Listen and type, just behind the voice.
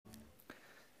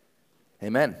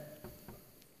Amen.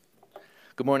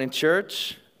 Good morning,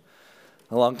 church.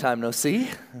 A long time no see.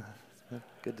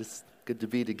 Good to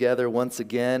be together once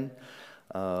again.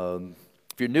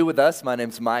 If you're new with us, my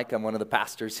name's Mike. I'm one of the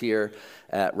pastors here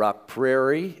at Rock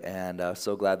Prairie, and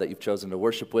so glad that you've chosen to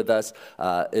worship with us.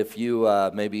 If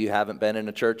you maybe you haven't been in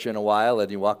a church in a while,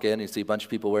 and you walk in and you see a bunch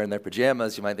of people wearing their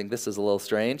pajamas, you might think this is a little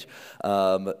strange.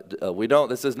 We don't.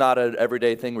 This is not an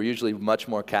everyday thing. We're usually much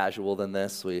more casual than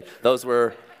this.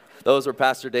 Those were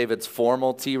Pastor David's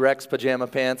formal T-Rex pajama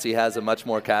pants. He has a much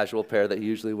more casual pair that he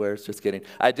usually wears. Just kidding.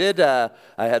 I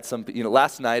had some,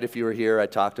 last night, if you were here, I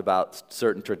talked about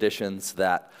certain traditions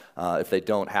that if they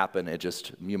don't happen,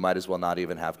 you might as well not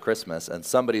even have Christmas. And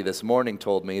somebody this morning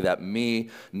told me that me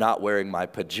not wearing my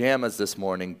pajamas this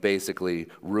morning basically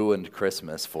ruined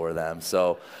Christmas for them.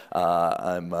 So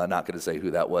I'm not going to say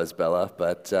who that was, Bella,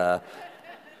 but...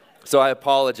 So I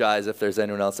apologize if there's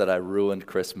anyone else that I ruined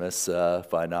Christmas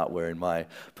by not wearing my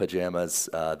pajamas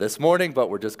this morning, but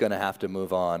we're just going to have to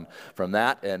move on from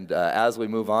that. And as we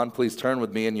move on, please turn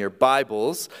with me in your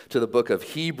Bibles to the book of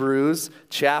Hebrews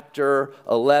chapter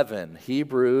 11.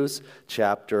 Hebrews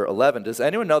chapter 11. Does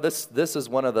anyone know this is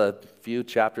one of the few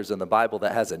chapters in the Bible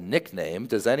that has a nickname?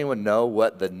 Does anyone know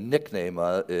what the nickname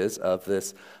is of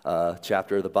this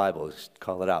chapter of the Bible? Just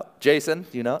call it out. Jason,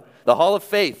 you know? The Hall of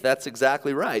Faith, that's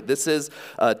exactly right. This is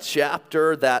a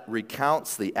chapter that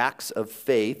recounts the acts of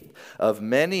faith of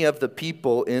many of the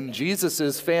people in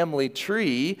Jesus' family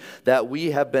tree that we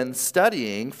have been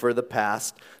studying for the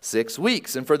past 6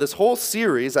 weeks. And for this whole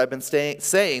series, I've been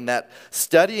saying that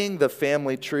studying the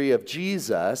family tree of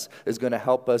Jesus is going to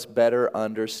help us better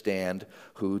understand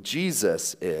who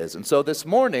Jesus is. And so this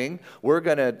morning, we're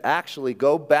going to actually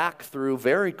go back through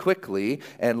very quickly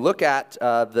and look at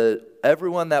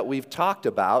everyone that we've talked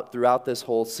about throughout this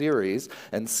whole series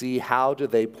and see how do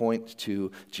they point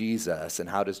to Jesus and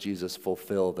how does Jesus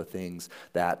fulfill the things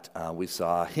that we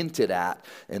saw hinted at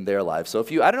in their lives. So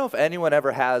I don't know if anyone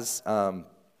ever has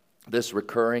this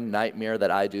recurring nightmare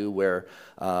that I do where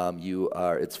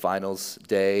it's finals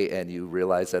day and you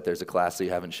realize that there's a class that you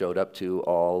haven't showed up to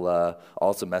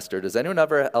all semester. Does anyone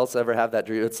else ever have that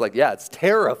dream? It's like, yeah, it's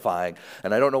terrifying,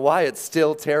 and I don't know why it's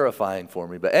still terrifying for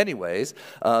me. But anyways,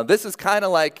 this is kind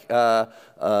of like that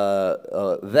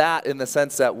in the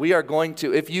sense that we are going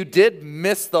to, if you did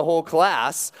miss the whole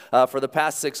class for the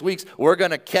past 6 weeks, we're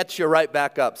going to catch you right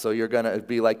back up. So you're going to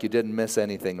be like you didn't miss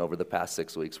anything over the past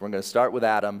 6 weeks. We're going to start with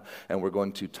Adam, and we're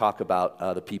going to talk about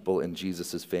the people in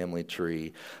Jesus' family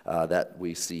tree that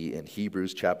we see in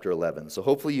Hebrews chapter 11. So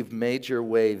hopefully you've made your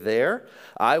way there.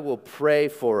 I will pray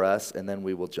for us, and then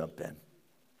we will jump in.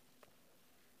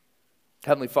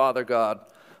 Heavenly Father, God,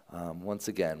 once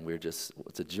again,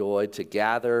 it's a joy to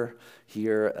gather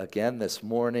here again this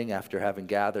morning after having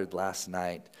gathered last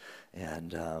night.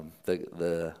 And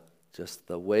just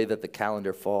the way that the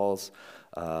calendar falls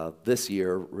this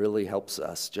year really helps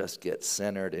us just get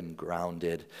centered and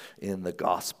grounded in the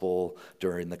gospel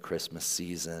during the Christmas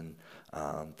season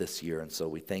this year. And so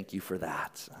we thank you for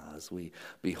that as we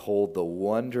behold the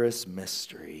wondrous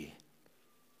mystery.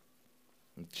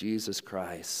 Jesus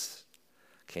Christ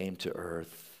came to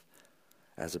earth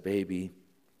as a baby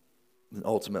and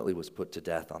ultimately was put to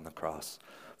death on the cross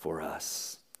for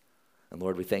us. And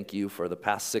Lord, we thank you for the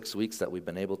past 6 weeks that we've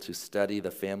been able to study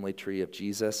the family tree of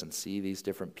Jesus and see these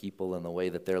different people and the way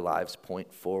that their lives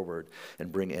point forward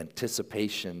and bring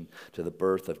anticipation to the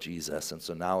birth of Jesus. And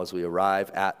so now as we arrive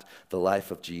at the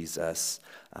life of Jesus,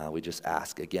 we just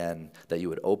ask again that you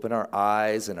would open our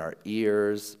eyes and our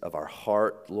ears of our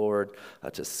heart, Lord,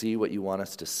 to see what you want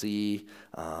us to see,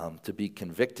 to be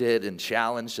convicted and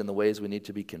challenged in the ways we need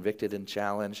to be convicted and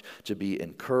challenged, to be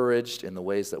encouraged in the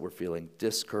ways that we're feeling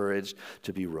discouraged,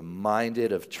 to be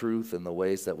reminded of truth in the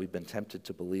ways that we've been tempted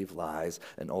to believe lies,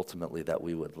 and ultimately that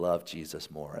we would love Jesus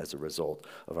more as a result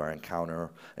of our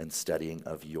encounter and studying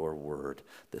of your word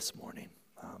this morning.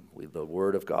 The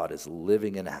word of God is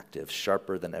living and active,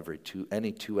 sharper than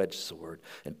any two-edged sword,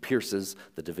 and pierces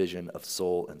the division of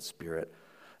soul and spirit.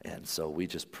 And so we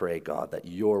just pray, God, that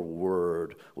your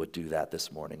word would do that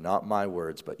this morning. Not my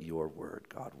words, but your word,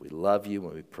 God. We love you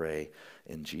and we pray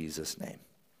in Jesus' name.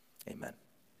 Amen.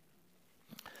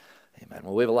 Amen.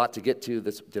 Well, we have a lot to get to.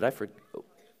 Did I forget? Oh.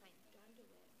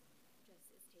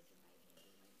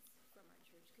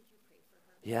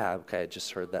 Yeah, okay, I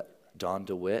just heard that Dawn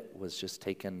DeWitt was just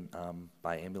taken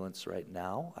by ambulance right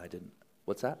now. I didn't,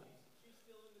 what's that? She's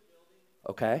still in the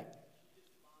building. Okay.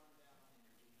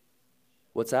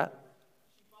 What's that?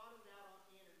 She bottomed out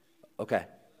on energy.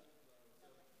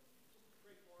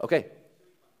 Okay. Okay.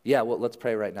 Yeah, well, let's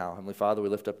pray right now. Heavenly Father, we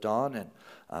lift up Dawn, and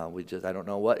I don't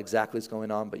know what exactly is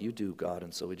going on, but you do, God,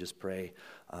 and so we just pray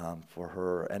for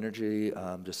her energy,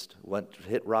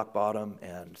 hit rock bottom,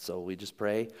 and so we just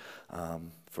pray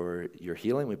for your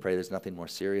healing. We pray there's nothing more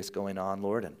serious going on,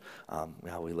 Lord, and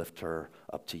how we lift her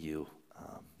up to you.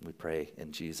 We pray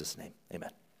in Jesus' name.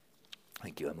 Amen.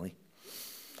 Thank you, Emily.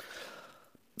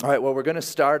 All right, well, we're going to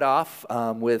start off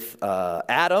with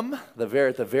Adam, at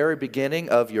the very beginning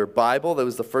of your Bible. That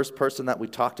was the first person that we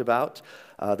talked about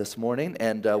this morning.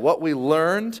 And what we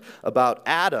learned about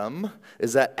Adam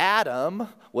is that Adam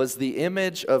was the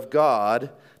image of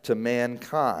God to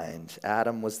mankind.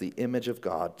 Adam was the image of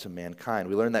God to mankind.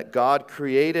 We learned that God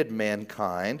created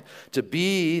mankind to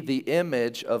be the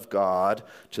image of God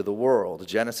to the world.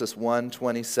 Genesis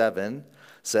 1:27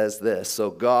 says this,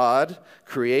 "So God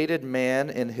created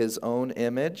man in his own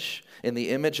image. In the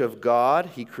image of God,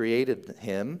 he created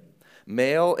him.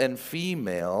 Male and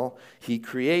female, he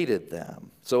created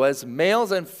them." So as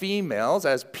males and females,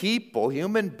 as people,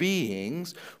 human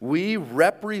beings, we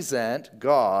represent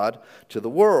God to the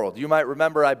world. You might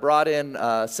remember I brought in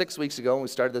 6 weeks ago when we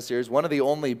started this series, one of the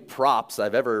only props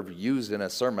I've ever used in a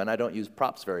sermon. I don't use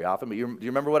props very often, but do you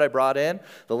remember what I brought in?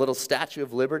 The little Statue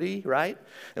of Liberty, right?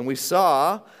 And we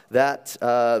saw that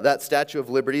that Statue of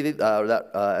Liberty,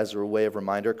 as a way of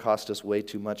reminder, cost us way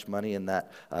too much money in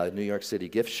that New York City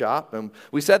gift shop. And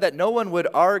we said that no one would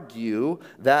argue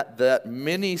that that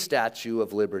mini Statue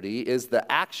of Liberty is the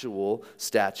actual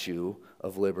Statue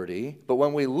of Liberty. But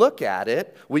when we look at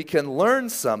it, we can learn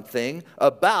something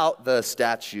about the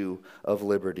Statue of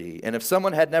Liberty. And if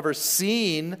someone had never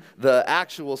seen the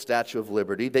actual Statue of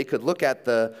Liberty, they could look at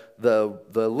the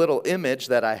little image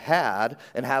that I had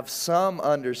and have some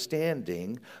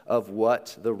understanding of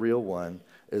what the real one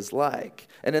is like.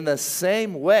 And in the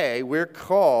same way, we're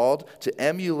called to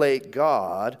emulate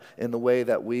God in the way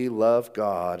that we love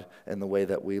God and the way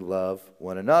that we love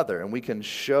one another. And we can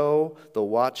show the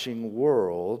watching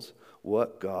world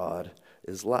what God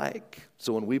is like.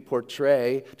 So when we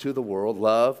portray to the world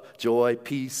love, joy,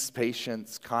 peace,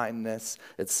 patience, kindness,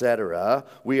 etc.,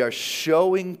 we are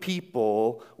showing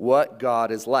people what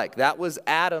God is like. That was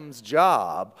Adam's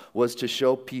job, was to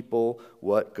show people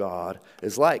what God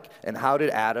is like. And how did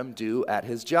Adam do at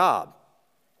his job?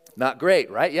 Not great,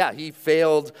 right? Yeah, he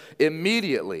failed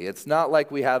immediately. It's not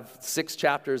like we have 6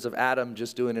 chapters of Adam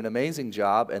just doing an amazing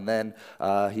job and then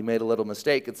he made a little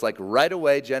mistake. It's like right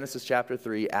away, Genesis chapter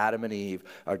 3, Adam and Eve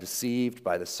are deceived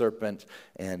by the serpent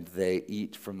and they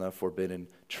eat from the forbidden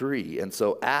tree. And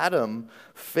so Adam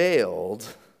failed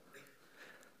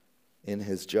in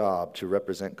his job to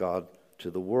represent God to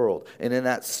the world. And in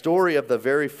that story of the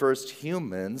very first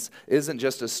humans isn't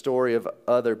just a story of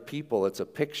other people, it's a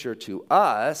picture to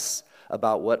us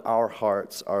about what our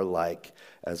hearts are like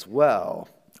as well.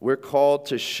 We're called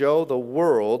to show the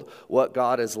world what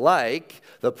God is like.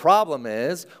 The problem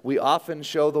is we often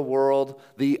show the world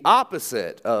the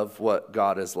opposite of what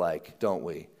God is like, don't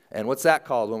we? And what's that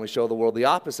called when we show the world the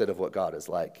opposite of what God is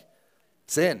like?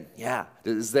 Sin, yeah.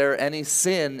 Is there any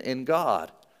sin in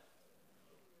God?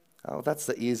 Oh, that's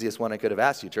the easiest one I could have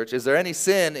asked you, church. Is there any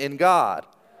sin in God?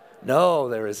 No,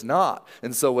 there is not.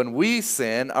 And so when we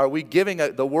sin, are we giving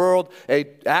the world an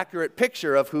accurate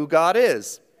picture of who God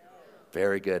is?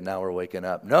 Very good. Now we're waking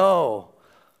up. No.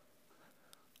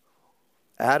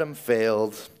 Adam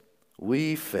failed.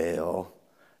 We fail.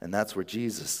 And that's where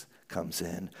Jesus comes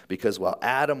in. Because while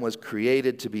Adam was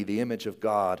created to be the image of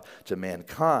God to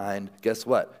mankind, guess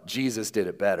what? Jesus did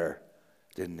it better,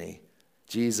 didn't he?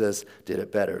 Jesus did it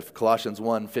better. Colossians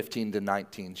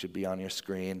 1:15-19 should be on your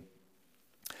screen.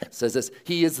 It says this,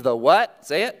 he is the what?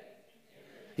 Say it.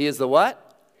 He is the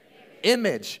what?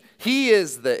 Image. He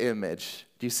is the image.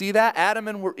 Do you see that? Adam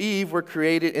and Eve were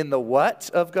created in the what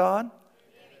of God?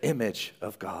 Image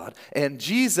of God. And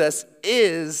Jesus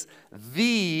is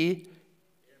the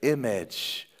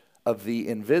image of the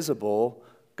invisible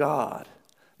God,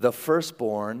 the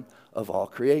firstborn of all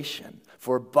creation.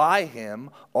 For by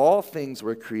him all things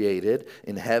were created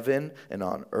in heaven and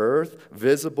on earth,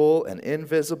 visible and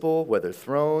invisible, whether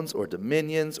thrones or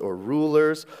dominions or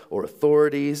rulers or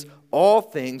authorities. All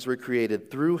things were created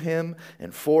through him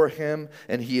and for him,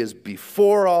 and he is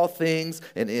before all things,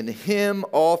 and in him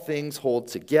all things hold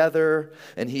together.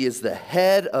 And he is the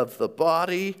head of the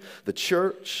body, the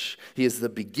church. He is the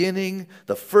beginning,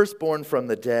 the firstborn from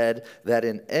the dead, that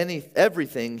in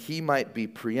everything he might be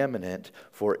preeminent.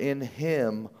 For in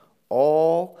him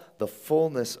all the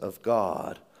fullness of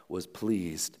God was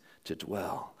pleased to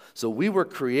dwell. So we were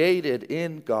created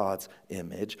in God's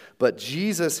image, but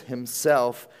Jesus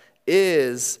himself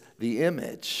is the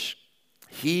image.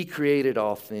 He created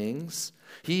all things,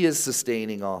 He is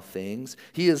sustaining all things.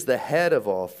 He is the head of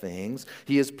all things.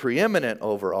 He is preeminent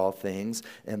over all things,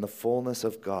 and the fullness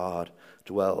of God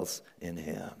dwells in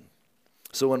him.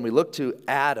 So when we look to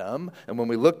Adam, and when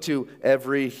we look to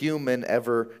every human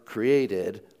ever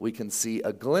created, we can see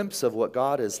a glimpse of what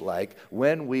God is like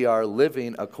when we are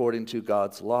living according to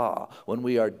God's law, when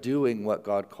we are doing what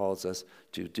God calls us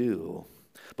to do.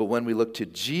 But when we look to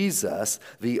Jesus,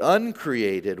 the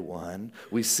uncreated one,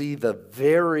 we see the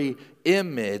very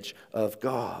image of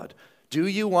God. Do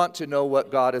you want to know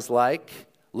what God is like?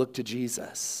 Look to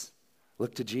Jesus.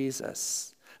 Look to Jesus.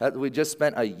 We just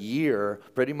spent a year,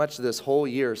 pretty much this whole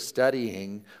year,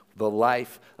 studying the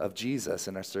life of Jesus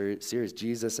in our series,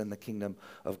 Jesus and the Kingdom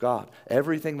of God.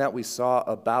 Everything that we saw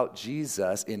about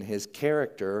Jesus in his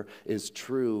character is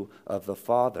true of the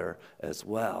Father as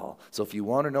well. So if you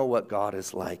want to know what God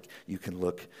is like, you can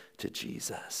look to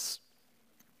Jesus.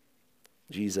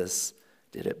 Jesus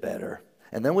did it better.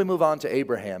 And then we move on to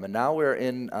Abraham, and now we're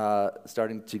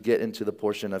starting to get into the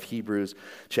portion of Hebrews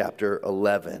chapter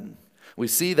 11. We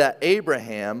see that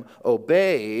Abraham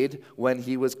obeyed when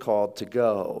he was called to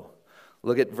go.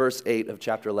 Look at verse 8 of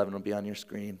chapter 11. It'll be on your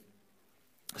screen.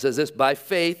 It says this, by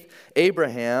faith,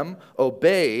 Abraham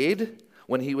obeyed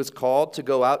when he was called to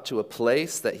go out to a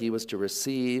place that he was to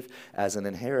receive as an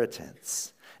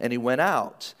inheritance. And he went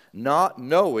out, not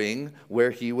knowing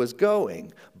where he was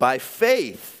going. By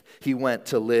faith, he went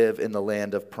to live in the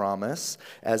land of promise,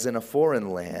 as in a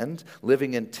foreign land,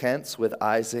 living in tents with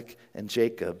Isaac and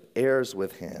Jacob, heirs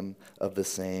with him of the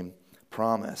same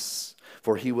promise.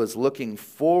 For he was looking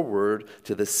forward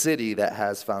to the city that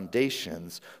has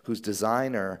foundations, whose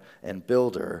designer and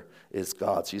builder is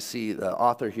God. So you see, the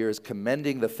author here is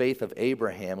commending the faith of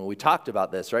Abraham. And we talked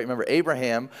about this, right? Remember,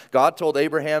 Abraham, God told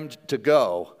Abraham to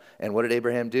go. And what did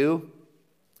Abraham do?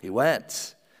 He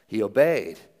went. He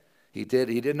obeyed. He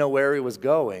didn't know where he was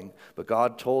going, but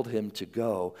God told him to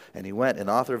go, and he went. And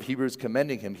the author of Hebrews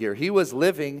commending him here. He was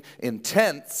living in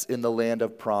tents in the land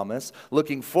of promise,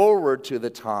 looking forward to the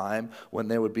time when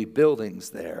there would be buildings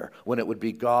there, when it would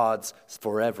be God's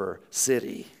forever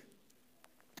city.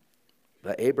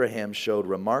 But Abraham showed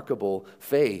remarkable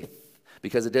faith,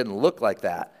 because it didn't look like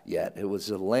that yet. It was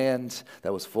a land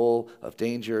that was full of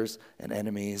dangers and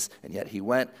enemies, and yet he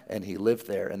went and he lived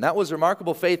there. And that was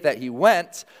remarkable faith that he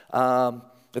went, but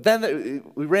then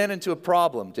we ran into a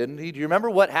problem, didn't he? Do you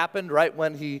remember what happened right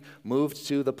when he moved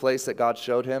to the place that God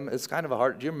showed him? It's kind of a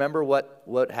hard, do you remember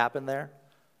what happened there?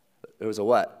 There was a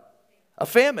what? A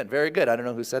famine. Very good. I don't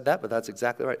know who said that, but that's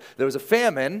exactly right. There was a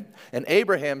famine, and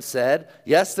Abraham said,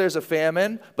 yes, there's a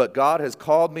famine, but God has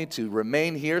called me to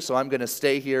remain here, so I'm going to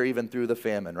stay here even through the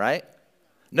famine, right?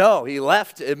 No, he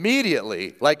left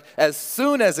immediately. Like, as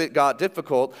soon as it got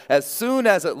difficult, as soon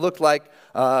as it looked like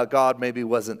God maybe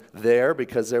wasn't there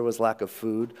because there was lack of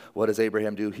food, what does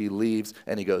Abraham do? He leaves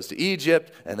and he goes to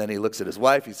Egypt, and then he looks at his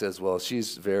wife. He says, well,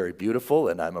 she's very beautiful,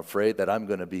 and I'm afraid that I'm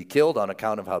going to be killed on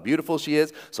account of how beautiful she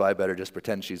is, so I better just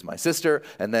pretend she's my sister.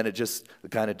 And then it just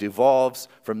kind of devolves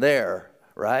from there,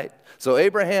 right? So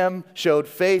Abraham showed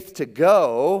faith to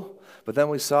go, but then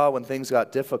we saw when things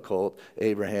got difficult,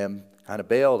 Abraham kind of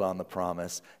bailed on the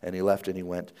promise, and he left and he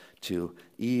went to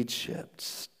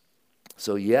Egypt.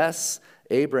 So yes,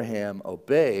 Abraham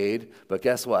obeyed, but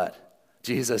guess what?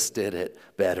 Jesus did it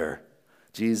better.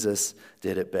 Jesus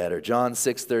did it better. John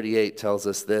 6:38 tells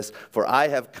us this, for I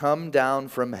have come down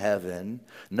from heaven,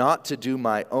 not to do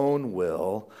my own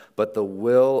will, but the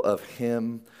will of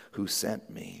him who sent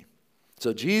me.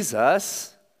 So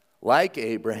Jesus, like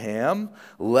Abraham,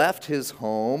 left his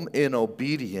home in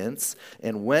obedience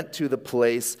and went to the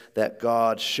place that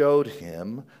God showed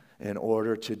him in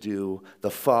order to do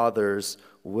the Father's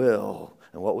will.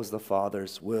 And what was the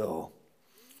Father's will?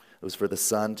 It was for the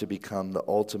Son to become the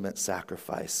ultimate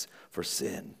sacrifice for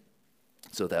sin,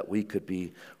 so that we could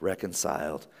be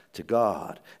reconciled to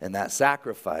God. And that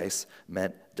sacrifice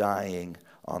meant dying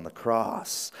on the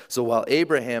cross. So while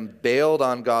Abraham bailed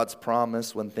on God's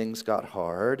promise when things got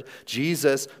hard,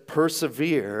 Jesus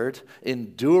persevered,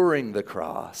 enduring the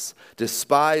cross,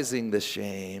 despising the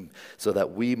shame, so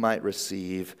that we might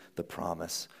receive the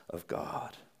promise of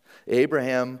God.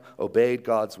 Abraham obeyed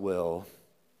God's will,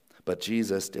 but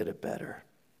Jesus did it better.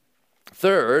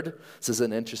 Third, this is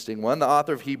an interesting one. The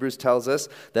author of Hebrews tells us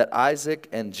that Isaac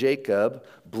and Jacob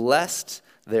blessed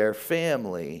their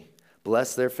family.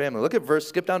 Blessed their family.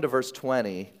 Skip down to verse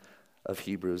 20 of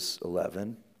Hebrews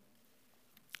 11.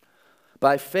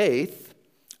 By faith,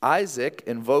 Isaac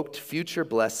invoked future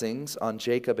blessings on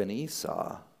Jacob and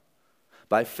Esau.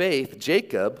 By faith,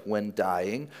 Jacob, when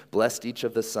dying, blessed each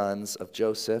of the sons of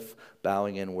Joseph,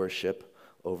 bowing in worship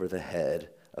over the head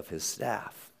of his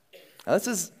staff. Now, this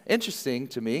is interesting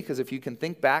to me because if you can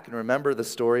think back and remember the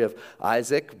story of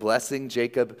Isaac blessing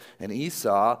Jacob and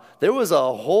Esau, there was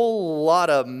a whole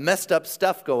lot of messed up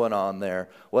stuff going on there,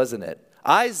 wasn't it?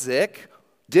 Isaac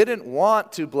didn't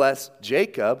want to bless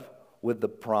Jacob with the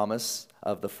promise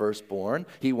of the firstborn.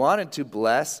 He wanted to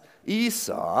bless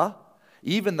Esau,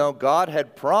 even though God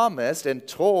had promised and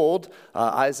told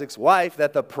Isaac's wife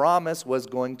that the promise was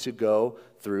going to go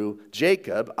through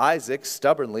Jacob. Isaac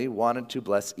stubbornly wanted to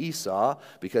bless Esau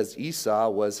because Esau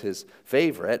was his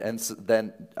favorite. And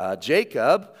then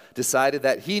Jacob decided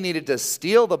that he needed to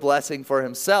steal the blessing for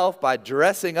himself by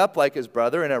dressing up like his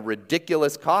brother in a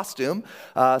ridiculous costume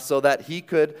so that he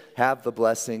could have the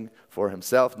blessing for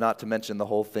himself, not to mention the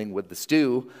whole thing with the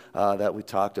stew that we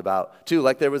talked about too.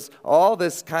 Like there was all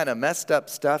this kind of messed up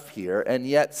stuff here, and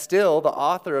yet still the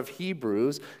author of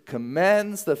Hebrews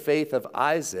commends the faith of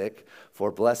Isaac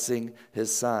for blessing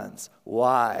his sons.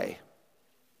 Why?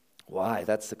 Why?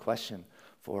 That's the question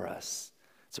for us.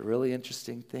 It's a really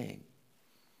interesting thing.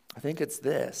 I think it's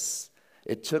this.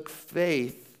 It took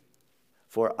faith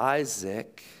for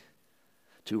Isaac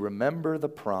to remember the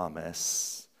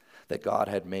promise that God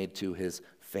had made to his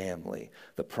family.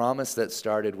 The promise that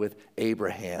started with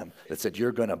Abraham that said,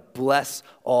 you're going to bless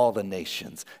all the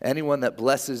nations. Anyone that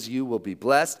blesses you will be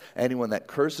blessed. Anyone that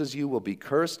curses you will be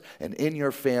cursed. And in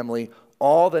your family,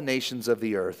 all the nations of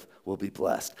the earth will be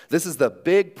blessed. This is the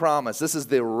big promise. This is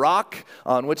the rock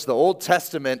on which the Old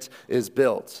Testament is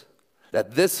built.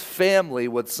 That this family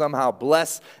would somehow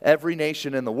bless every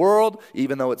nation in the world,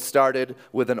 even though it started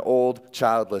with an old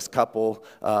childless couple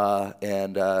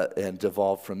and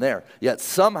devolved from there. Yet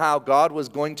somehow God was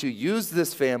going to use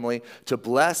this family to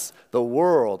bless the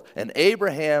world. And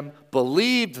Abraham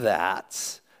believed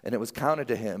that, and it was counted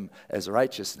to him as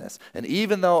righteousness. And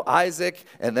even though Isaac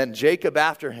and then Jacob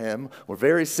after him were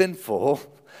very sinful,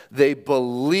 they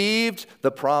believed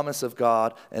the promise of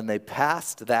God, and they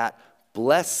passed that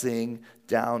blessing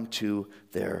down to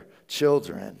their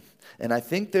children. And I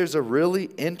think there's a really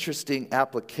interesting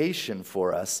application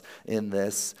for us in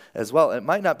this as well. It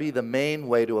might not be the main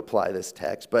way to apply this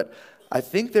text, but I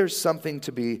think there's something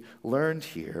to be learned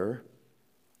here.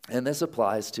 And this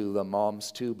applies to the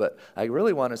moms too, but I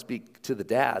really want to speak to the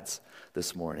dads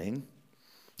this morning.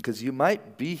 Because you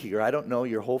might be here, I don't know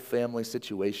your whole family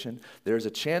situation. There's a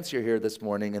chance you're here this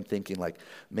morning and thinking like,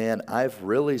 man, I've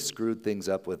really screwed things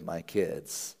up with my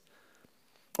kids.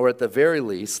 Or at the very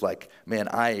least, like, man,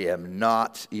 I am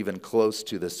not even close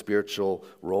to the spiritual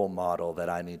role model that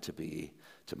I need to be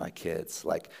to my kids.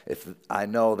 Like, if I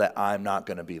know that I'm not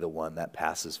going to be the one that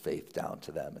passes faith down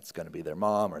to them. It's going to be their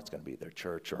mom, or it's going to be their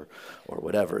church, or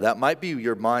whatever. That might be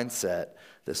your mindset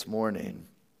this morning.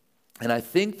 And I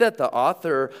think that the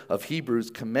author of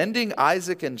Hebrews, commending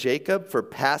Isaac and Jacob for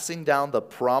passing down the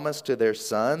promise to their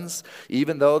sons,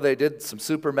 even though they did some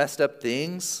super messed up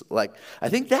things, like, I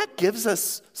think that gives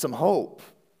us some hope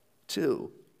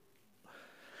too.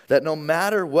 That no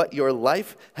matter what your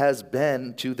life has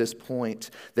been to this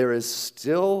point, there is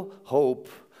still hope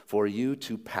for you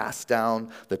to pass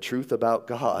down the truth about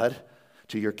God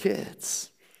to your kids.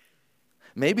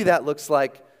 Maybe that looks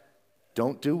like,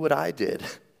 don't do what I did.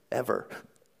 Ever.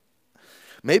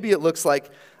 Maybe it looks like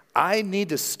I need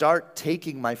to start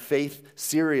taking my faith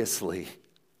seriously.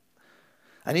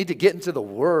 I need to get into the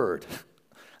Word.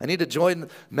 I need to join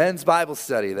men's Bible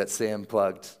study that Sam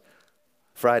plugged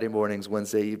Friday mornings,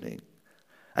 Wednesday evening.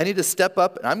 I need to step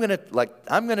up, and I'm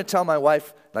going to tell my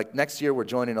wife, like, next year we're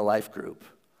joining a life group.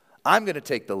 I'm going to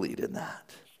take the lead in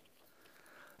that.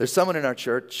 There's someone in our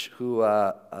church who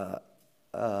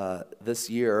this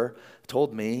year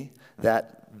told me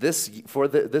that this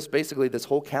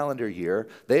whole calendar year,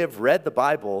 they have read the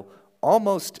Bible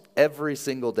almost every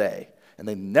single day. And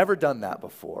they've never done that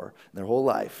before in their whole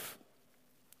life.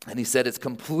 And he said it's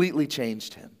completely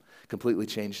changed him, completely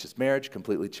changed his marriage,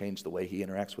 completely changed the way he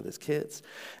interacts with his kids.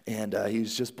 And he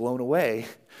was just blown away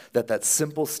that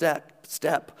simple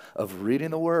step of reading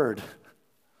the Word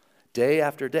day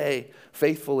after day,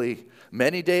 faithfully,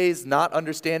 many days not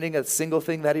understanding a single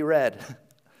thing that he read,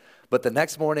 but the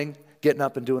next morning getting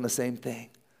up and doing the same thing,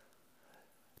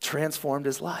 transformed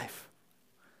his life.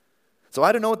 So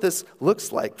I don't know what this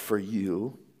looks like for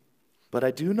you, but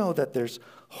I do know that there's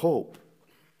hope.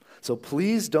 So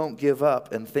please don't give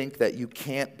up and think that you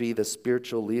can't be the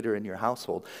spiritual leader in your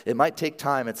household. It might take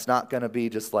time. It's not going to be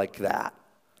just like that.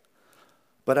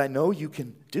 But I know you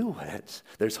can do it.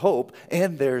 There's hope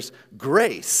and there's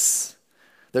grace.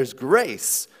 There's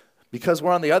grace because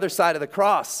we're on the other side of the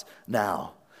cross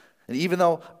now. And even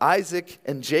though Isaac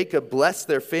and Jacob blessed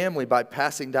their family by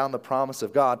passing down the promise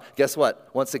of God, guess what?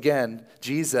 Once again,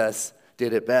 Jesus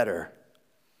did it better.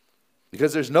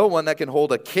 Because there's no one that can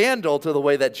hold a candle to the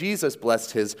way that Jesus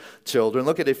blessed his children.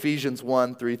 Look at Ephesians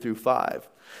 1, 3 through 5.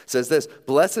 It says this,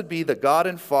 "Blessed be the God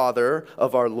and Father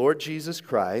of our Lord Jesus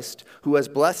Christ, who has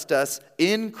blessed us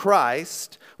in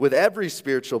Christ with every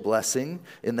spiritual blessing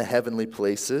in the heavenly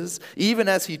places, even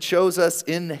as he chose us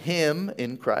in him,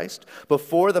 in Christ,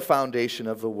 before the foundation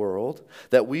of the world,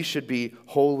 that we should be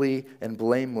holy and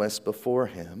blameless before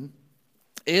him.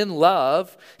 In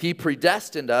love, he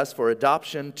predestined us for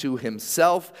adoption to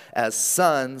himself as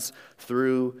sons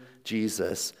through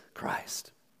Jesus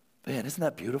Christ." Man, isn't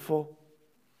that beautiful?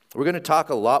 We're going to talk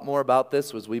a lot more about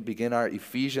this as we begin our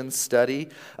Ephesians study.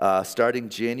 Starting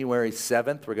January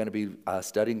 7th, we're going to be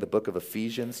studying the book of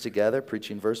Ephesians together,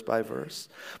 preaching verse by verse.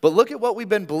 But look at what we've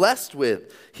been blessed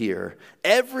with here.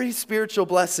 Every spiritual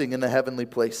blessing in the heavenly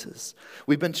places.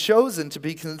 We've been chosen to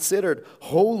be considered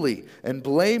holy and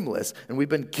blameless, and we've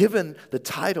been given the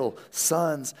title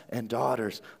sons and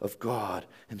daughters of God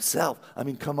himself. I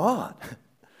mean, come on.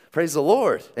 Praise the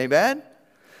Lord. Amen?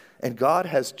 And God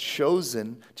has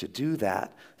chosen to do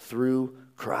that through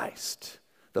Christ.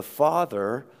 The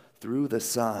Father, through the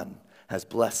Son, has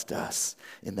blessed us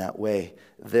in that way.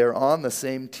 They're on the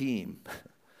same team.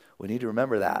 We need to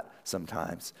remember that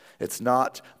sometimes. It's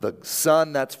not the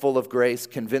Son that's full of grace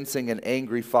convincing an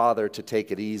angry Father to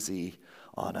take it easy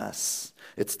on us.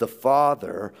 It's the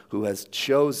Father who has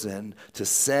chosen to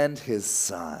send his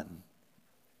Son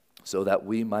so that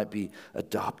we might be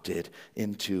adopted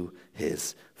into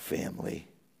his family.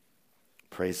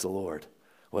 Praise the Lord.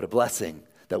 What a blessing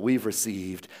that we've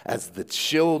received as the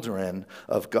children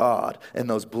of God. And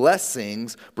those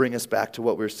blessings bring us back to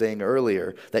what we were saying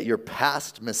earlier, that your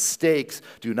past mistakes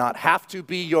do not have to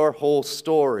be your whole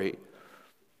story.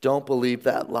 Don't believe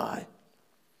that lie.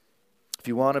 If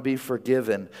you want to be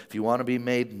forgiven, if you want to be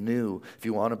made new, if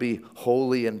you want to be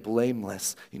holy and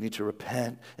blameless, you need to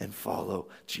repent and follow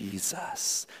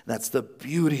Jesus. And that's the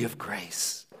beauty of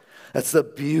grace. That's the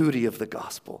beauty of the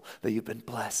gospel, that you've been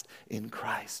blessed in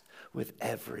Christ with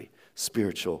every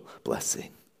spiritual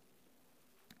blessing.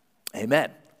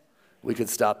 Amen. We could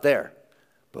stop there,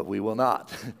 but we will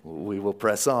not. We will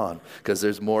press on because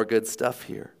there's more good stuff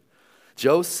here.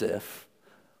 Joseph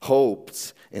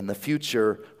hoped in the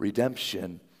future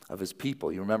redemption of his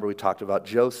people. You remember we talked about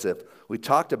Joseph. We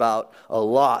talked about a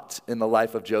lot in the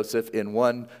life of Joseph in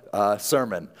one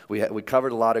sermon. We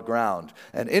covered a lot of ground.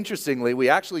 And interestingly, we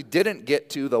actually didn't get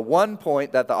to the one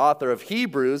point that the author of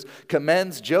Hebrews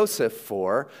commends Joseph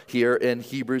for here in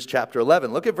Hebrews chapter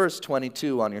 11. Look at verse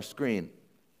 22 on your screen.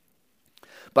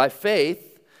 By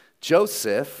faith,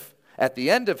 Joseph, at the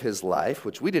end of his life,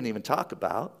 which we didn't even talk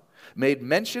about, made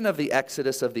mention of the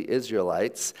exodus of the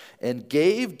Israelites and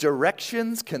gave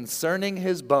directions concerning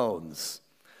his bones.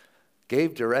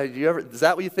 Is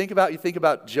that what you think about? You think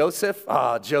about Joseph?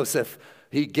 Joseph,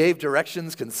 he gave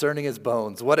directions concerning his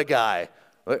bones. What a guy.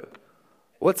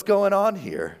 What's going on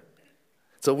here?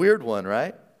 It's a weird one,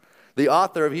 right? The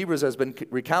author of Hebrews has been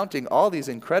recounting all these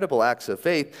incredible acts of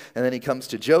faith, and then he comes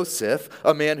to Joseph,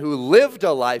 a man who lived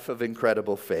a life of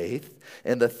incredible faith,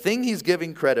 and the thing he's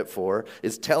giving credit for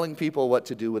is telling people what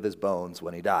to do with his bones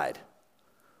when he died.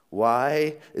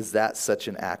 Why is that such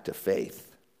an act of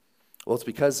faith? Well, it's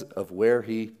because of where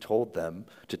he told them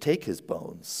to take his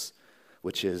bones,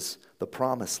 which is the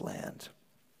promised land.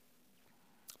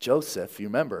 Joseph, you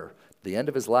remember, the end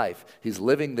of his life, he's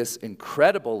living this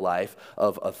incredible life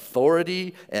of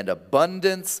authority and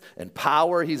abundance and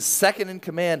power. He's second in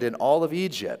command in all of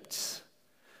Egypt.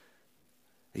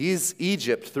 He's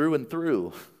Egypt through and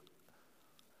through.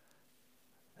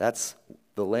 That's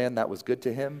the land that was good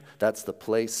to him. That's the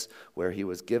place where he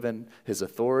was given his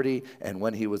authority. And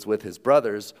when he was with his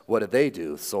brothers, what did they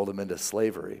do? Sold him into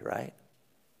slavery, right?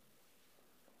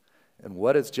 And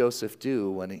what does Joseph do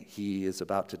when he is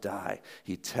about to die?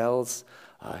 He tells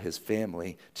his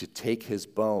family to take his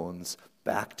bones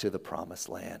back to the promised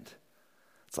land.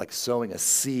 It's like sowing a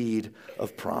seed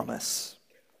of promise.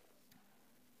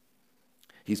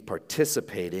 He's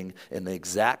participating in the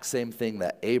exact same thing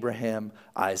that Abraham,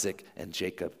 Isaac, and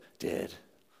Jacob did.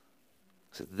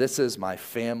 So this is my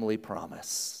family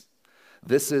promise.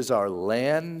 This is our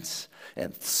land,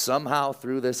 and somehow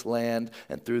through this land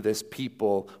and through this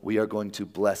people, we are going to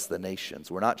bless the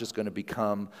nations. We're not just going to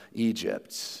become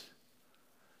Egypt,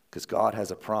 because God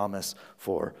has a promise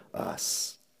for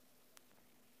us.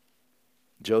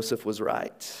 Joseph was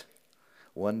right.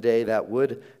 One day that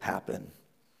would happen.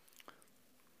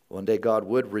 One day God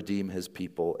would redeem his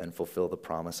people and fulfill the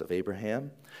promise of Abraham.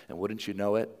 And wouldn't you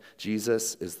know it,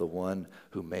 Jesus is the one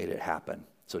who made it happen.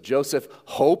 So Joseph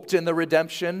hoped in the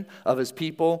redemption of his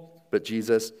people, but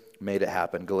Jesus made it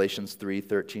happen. Galatians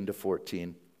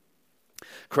 3:13-14.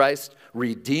 Christ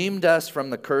redeemed us from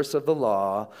the curse of the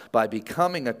law by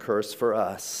becoming a curse for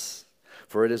us.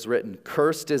 For it is written,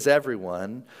 "Cursed is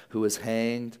everyone who is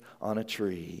hanged on a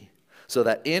tree," so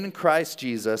that in Christ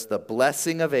Jesus the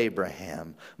blessing of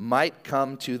Abraham might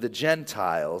come to the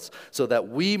Gentiles, so that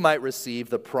we might receive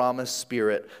the promised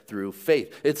Spirit through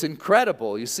faith. It's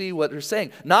incredible. You see what they're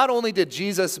saying. Not only did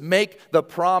Jesus make the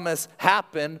promise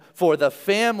happen for the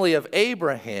family of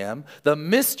Abraham, the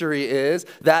mystery is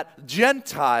that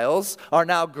Gentiles are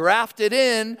now grafted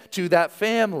in to that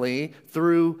family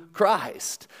through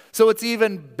Christ. So it's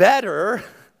even better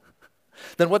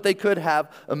than what they could have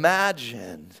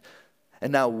imagined.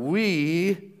 And now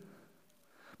we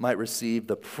might receive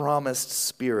the promised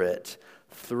Spirit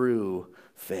through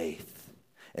faith.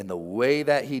 And the way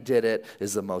that he did it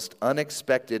is the most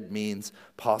unexpected means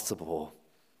possible: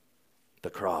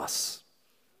 the cross.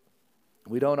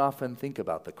 We don't often think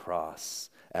about the cross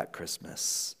at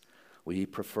Christmas. We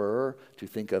prefer to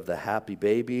think of the happy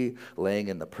baby laying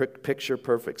in the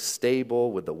picture-perfect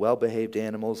stable with the well-behaved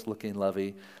animals looking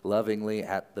lovingly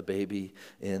at the baby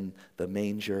in the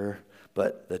manger.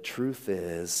 But the truth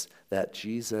is that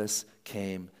Jesus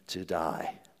came to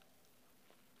die.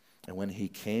 And when he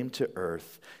came to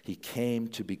earth, he came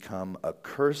to become a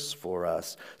curse for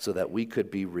us so that we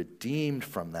could be redeemed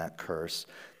from that curse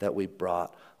that we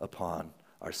brought upon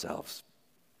ourselves.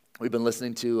 We've been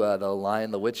listening to The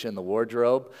Lion, the Witch, and the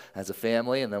Wardrobe as a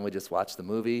family, and then we just watched the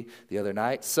movie the other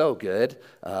night. So good.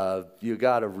 You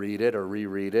got to read it or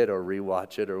reread it or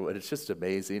rewatch it, or it's just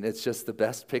amazing. It's just the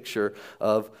best picture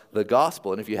of the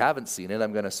gospel. And if you haven't seen it,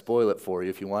 I'm going to spoil it for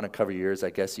you. If you want to cover your ears, I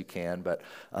guess you can, but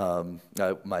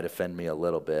that might offend me a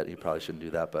little bit. You probably shouldn't do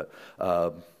that, but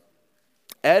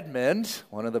Edmund,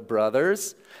 one of the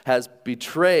brothers, has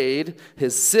betrayed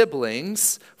his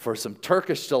siblings for some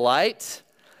Turkish delight.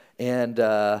 And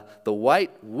the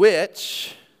white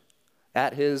witch,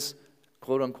 at his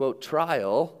quote-unquote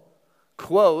trial,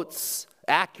 quotes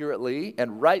accurately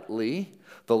and rightly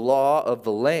the law of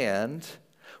the land,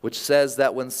 which says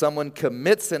that when someone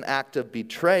commits an act of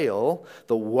betrayal,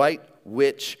 the white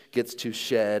witch gets to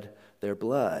shed their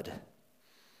blood.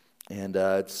 And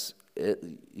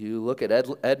you look at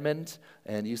Edmund,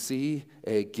 and you see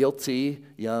a guilty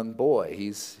young boy.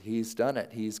 He's done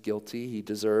it. He's guilty. He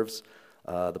deserves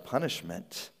the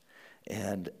punishment.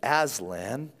 And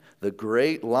Aslan, the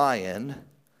great lion,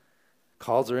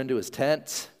 calls her into his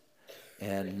tent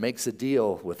and makes a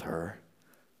deal with her.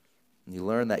 And you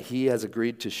learn that he has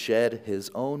agreed to shed his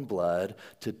own blood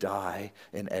to die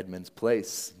in Edmund's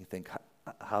place. You think,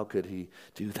 how could he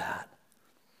do that?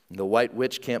 And the white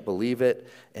witch can't believe it,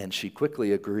 and she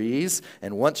quickly agrees.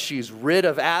 And once she's rid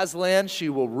of Aslan, she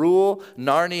will rule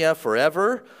Narnia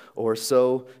forever, or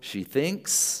so she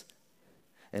thinks.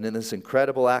 And in this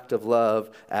incredible act of love,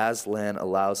 Aslan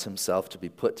allows himself to be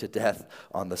put to death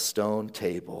on the stone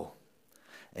table.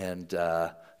 And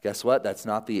guess what? That's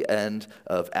not the end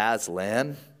of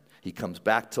Aslan. He comes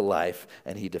back to life,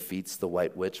 and he defeats the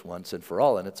white witch once and for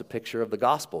all. And it's a picture of the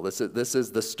gospel. This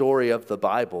is the story of the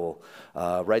Bible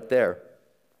right there.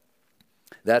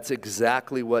 That's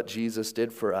exactly what Jesus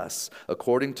did for us.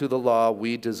 According to the law,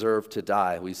 we deserve to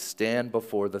die. We stand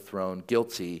before the throne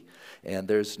guilty, and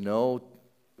there's no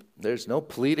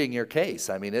pleading your case.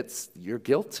 I mean, you're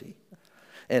guilty.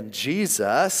 And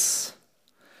Jesus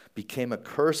became a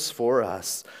curse for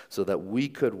us so that we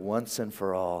could once and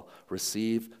for all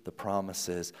receive the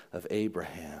promises of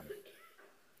Abraham.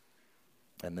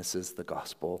 And this is the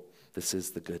gospel. This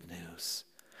is the good news.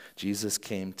 Jesus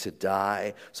came to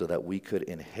die so that we could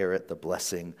inherit the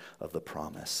blessing of the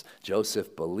promise.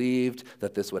 Joseph believed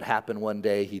that this would happen one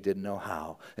day. He didn't know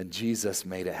how. And Jesus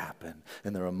made it happen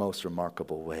in the most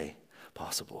remarkable way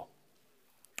possible.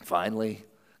 Finally,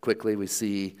 quickly, we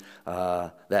see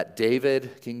that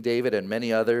King David, and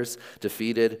many others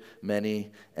defeated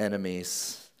many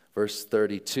enemies. Verse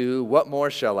 32, "What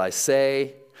more shall I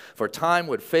say? For time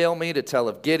would fail me to tell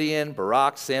of Gideon,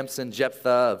 Barak, Samson, Jephthah,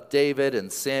 of David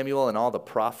and Samuel and all the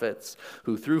prophets,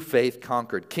 who through faith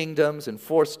conquered kingdoms,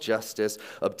 enforced justice,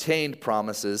 obtained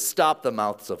promises, stopped the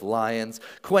mouths of lions,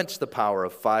 quenched the power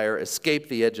of fire, escaped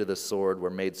the edge of the sword, were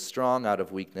made strong out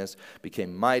of weakness,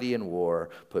 became mighty in war,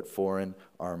 put foreign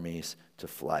armies to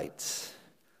flight."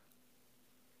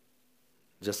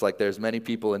 Just like there's many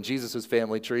people in Jesus'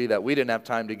 family tree that we didn't have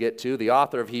time to get to, the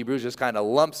author of Hebrews just kind of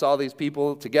lumps all these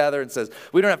people together and says,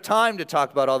 we don't have time to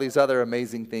talk about all these other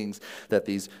amazing things that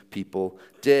these people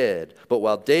did. But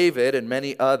while David and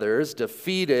many others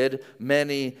defeated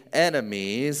many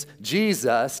enemies,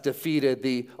 Jesus defeated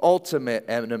the ultimate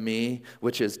enemy,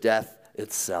 which is death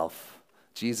itself.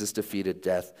 Jesus defeated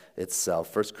death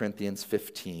itself. 1 Corinthians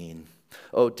 15.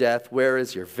 O death, where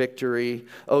is your victory?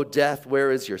 O death,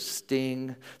 where is your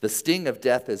sting? The sting of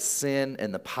death is sin,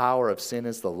 and the power of sin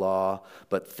is the law.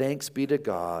 But thanks be to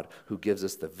God who gives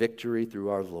us the victory through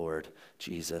our Lord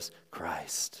Jesus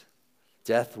Christ.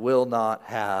 Death will not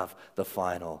have the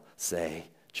final say,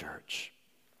 church.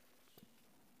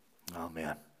 Oh,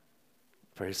 man.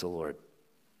 Praise the Lord.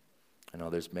 I know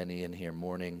there's many in here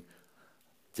mourning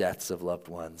deaths of loved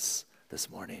ones this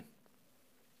morning.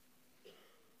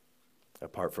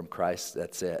 Apart from Christ,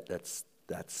 that's it.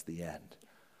 That's the end.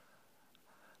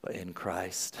 But in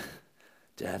Christ,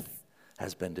 death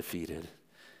has been defeated,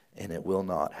 and it will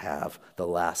not have the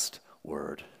last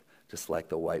word. Just like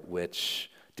the white witch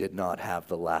did not have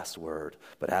the last word,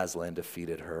 but Aslan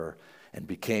defeated her and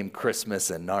became Christmas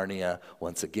and Narnia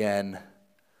once again.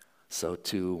 So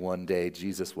too, one day,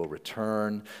 Jesus will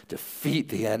return, defeat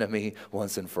the enemy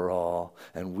once and for all,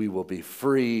 and we will be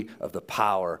free of the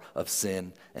power of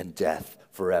sin and death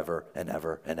forever and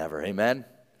ever and ever. Amen?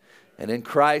 And in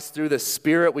Christ, through the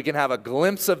Spirit, we can have a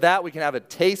glimpse of that. We can have a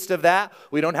taste of that.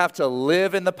 We don't have to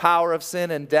live in the power of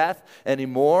sin and death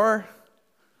anymore.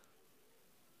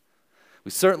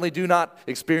 We certainly do not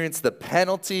experience the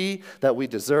penalty that we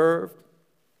deserve.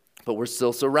 But we're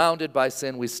still surrounded by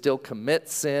sin. We still commit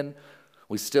sin.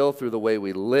 We still, through the way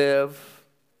we live,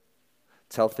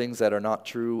 tell things that are not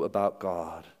true about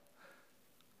God.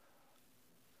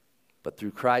 But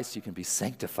through Christ, you can be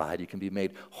sanctified. You can be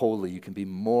made holy. You can be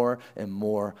more and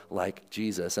more like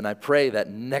Jesus. And I pray that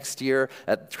next year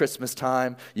at Christmas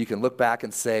time, you can look back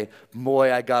and say,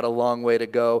 boy, I got a long way to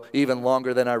go, even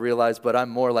longer than I realized, but I'm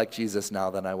more like Jesus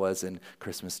now than I was in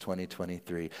Christmas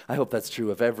 2023. I hope that's true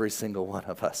of every single one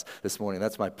of us this morning.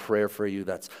 That's my prayer for you.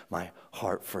 That's my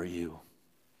heart for you.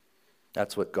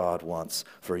 That's what God wants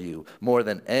for you. More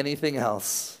than anything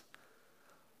else.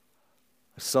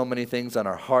 There's so many things on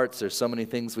our hearts. There's so many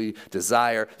things we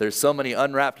desire. There's so many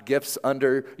unwrapped gifts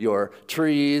under your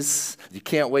trees. You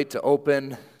can't wait to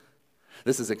open.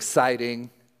 This is exciting.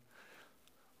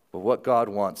 But what God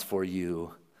wants for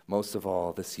you, most of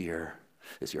all this year,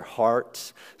 is your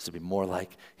heart is to be more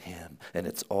like Him. And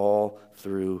it's all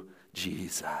through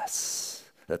Jesus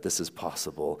that this is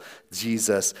possible.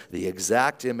 Jesus, the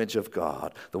exact image of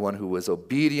God, the one who was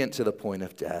obedient to the point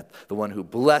of death, the one who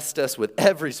blessed us with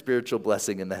every spiritual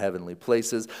blessing in the heavenly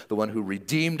places, the one who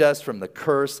redeemed us from the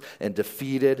curse and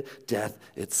defeated death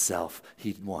itself.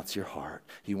 He wants your heart.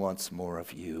 He wants more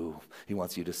of you. He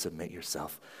wants you to submit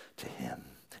yourself to Him.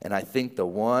 And I think the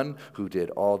one who did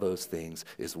all those things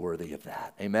is worthy of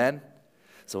that. Amen?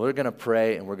 So we're going to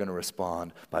pray and we're going to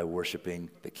respond by worshiping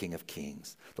the King of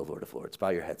Kings, the Lord of Lords. Bow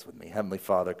your heads with me. Heavenly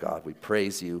Father, God, we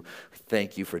praise you. We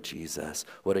thank you for Jesus.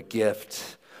 What a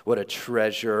gift. What a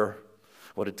treasure.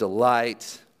 What a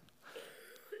delight.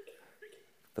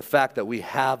 The fact that we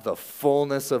have the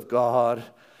fullness of God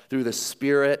through the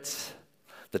Spirit.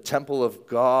 The temple of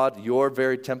God, your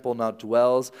very temple now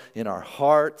dwells in our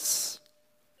hearts.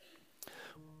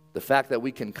 The fact that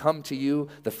we can come to you,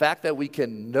 the fact that we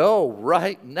can know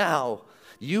right now,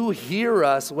 you hear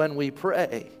us when we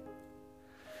pray.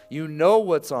 You know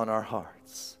what's on our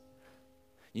hearts.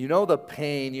 You know the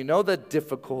pain, you know the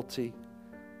difficulty.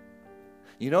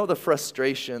 You know the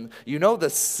frustration, you know the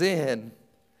sin.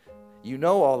 You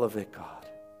know all of it, God.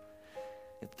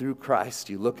 And through Christ,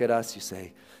 you look at us, you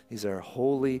say, these are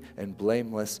holy and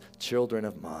blameless children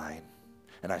of mine.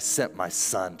 And I sent my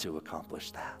Son to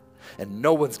accomplish that. And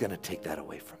no one's going to take that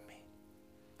away from me.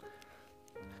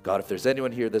 God, if there's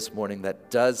anyone here this morning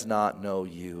that does not know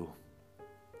you,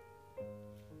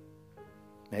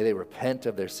 may they repent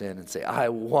of their sin and say, I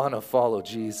want to follow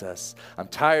Jesus. I'm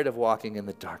tired of walking in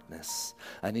the darkness.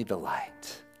 I need the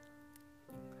light.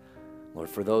 Lord,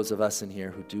 for those of us in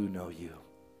here who do know you,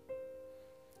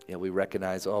 yet we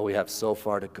recognize, we have so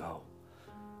far to go.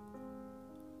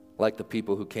 Like the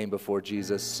people who came before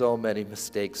Jesus, so many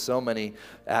mistakes, so many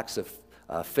acts of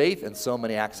faith, and so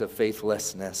many acts of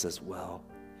faithlessness as well.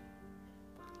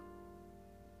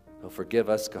 So forgive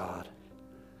us, God.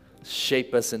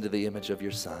 Shape us into the image of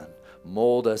your Son.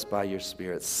 Mold us by your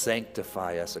Spirit.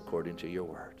 Sanctify us according to your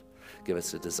word. Give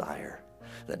us a desire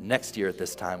that next year at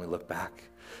this time we look back,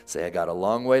 say, I got a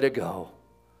long way to go,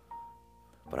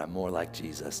 but I'm more like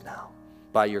Jesus now.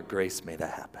 By your grace, may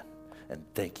that happen. And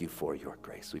thank you for your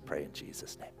grace. We pray in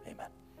Jesus' name. Amen.